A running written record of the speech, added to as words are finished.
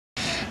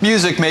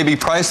Music may be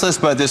priceless,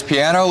 but this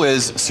piano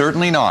is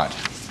certainly not.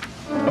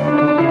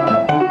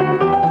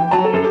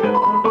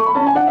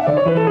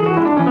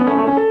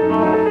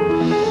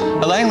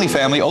 A Langley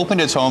family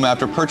opened its home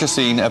after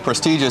purchasing a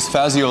prestigious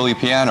Fazioli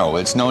piano.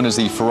 It's known as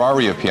the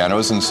Ferrari of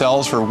pianos and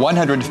sells for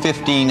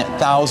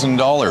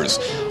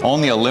 $115,000.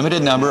 Only a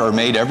limited number are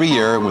made every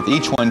year, with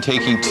each one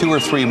taking 2 or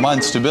 3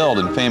 months to build.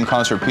 And famed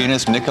concert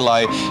pianist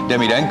Nikolai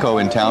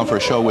Demidenko, in town for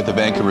a show with the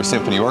Vancouver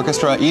Symphony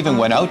Orchestra, even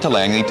went out to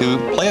Langley to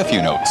play a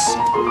few notes.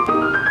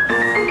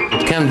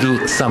 It can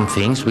do some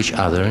things which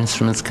other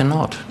instruments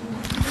cannot.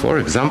 For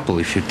example,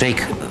 if you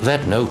take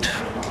that note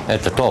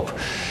at the top,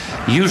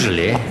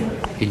 usually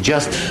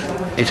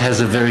it has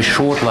a very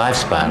short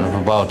lifespan of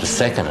about a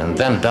second and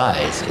then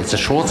dies. It's a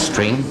short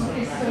string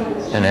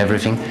and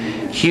everything.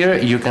 Here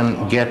you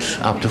can get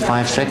up to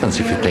 5 seconds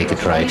if you take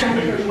it right.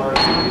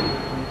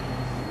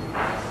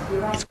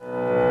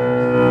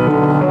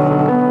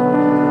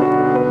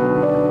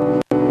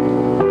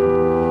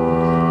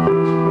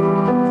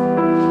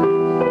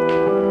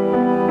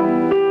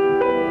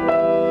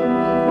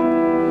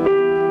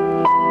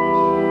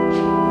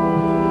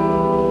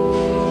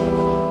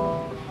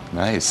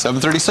 Nice.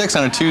 7:36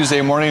 on a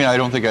Tuesday morning. I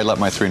don't think I'd let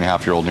my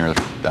 3.5-year-old near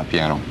that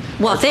piano.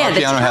 Well, Our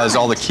piano has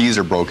all the keys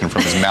are broken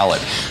from his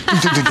mallet.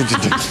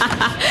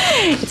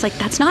 It's like,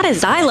 that's not a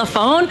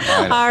xylophone.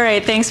 All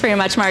right, thanks very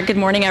much, Mark. Good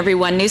morning,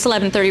 everyone. News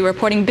 1130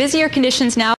 reporting busier conditions now.